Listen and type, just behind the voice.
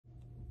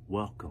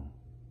Welcome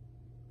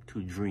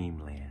to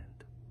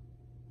Dreamland,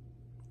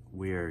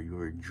 where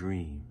your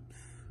dreams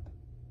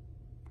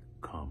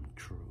come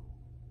true.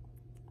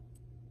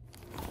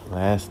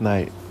 Last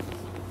night,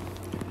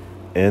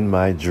 in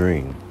my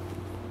dream,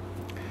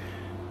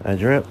 I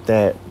dreamt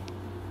that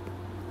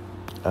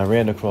I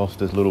ran across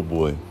this little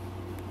boy.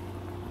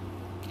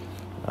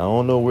 I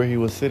don't know where he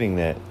was sitting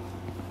at,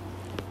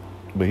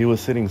 but he was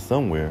sitting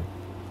somewhere.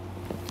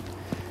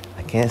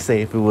 I can't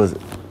say if it was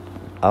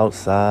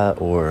outside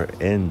or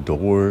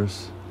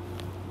indoors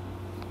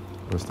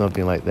or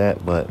something like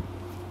that, but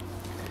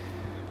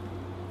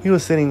he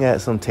was sitting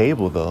at some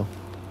table though.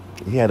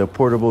 He had a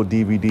portable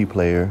DVD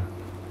player.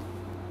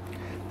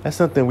 That's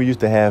something we used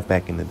to have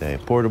back in the day,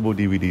 portable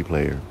DVD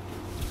player.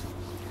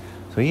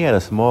 So he had a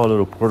small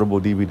little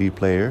portable DVD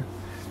player,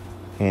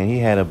 and he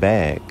had a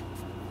bag,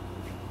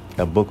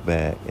 a book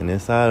bag, and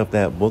inside of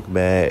that book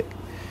bag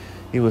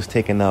he was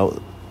taking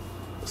out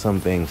some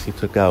things. He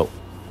took out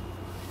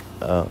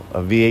he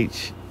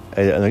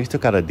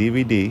took out a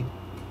DVD.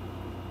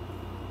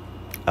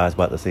 I was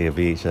about to say a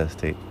VHS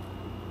tape,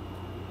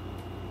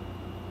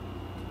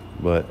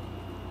 but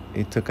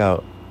he took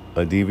out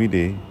a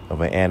DVD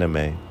of an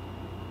anime,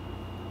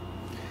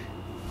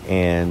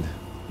 and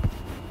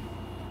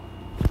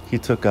he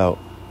took out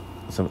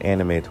some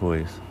anime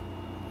toys.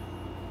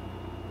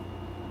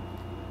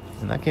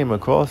 And I came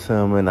across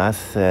him and I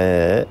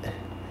said,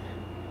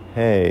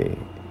 "Hey,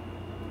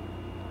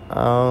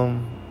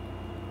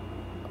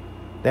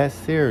 that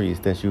series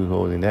that you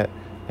holding, that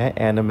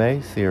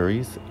anime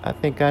series, I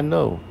think I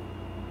know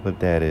what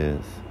that is."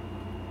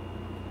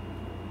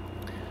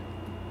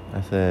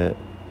 I said,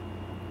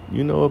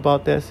 "You know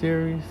about that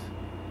series?"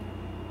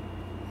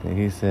 And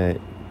he said,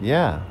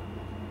 "Yeah."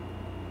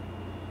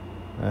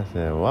 I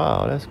said,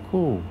 "Wow, that's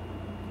cool."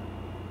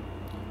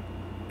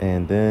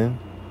 And then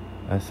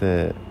I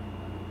said,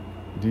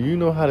 "Do you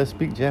know how to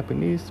speak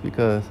Japanese?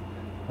 Because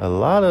a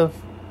lot of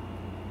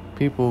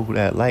people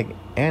that like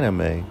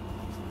anime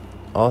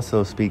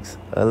also speaks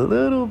a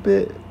little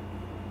bit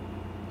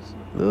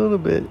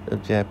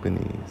of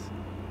Japanese."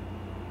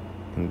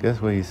 And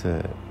guess what he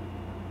said?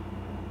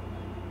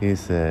 He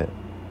said,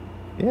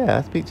 "Yeah,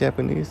 I speak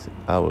Japanese."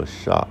 I was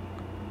shocked.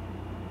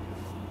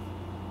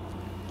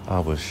 I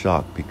was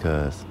shocked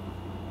because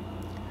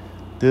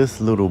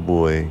this little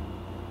boy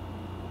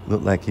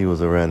looked like he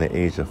was around the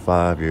age of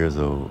 5 years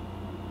old.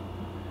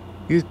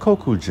 He's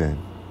Kokujin.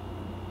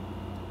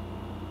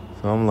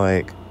 So I'm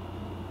like,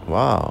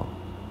 wow.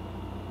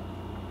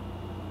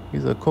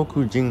 He's a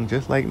Kokujin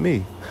just like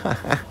me.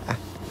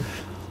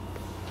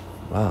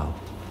 Wow.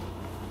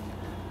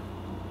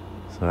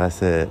 So I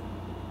said,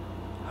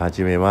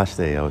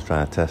 "Hajimemashite." I was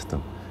trying to test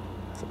him.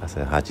 I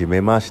said,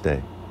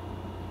 "Hajimemashite."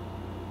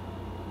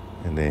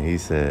 And then he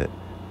said,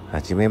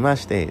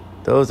 "Hajimemashite.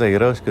 Dozo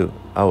yoroshiku."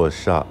 I was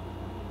shocked.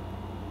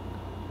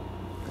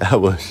 I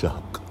was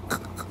shocked.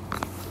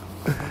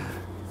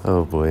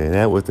 Oh boy,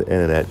 that was the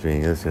end of that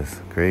dream. It was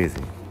just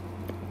crazy.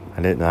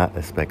 I did not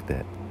expect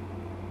that.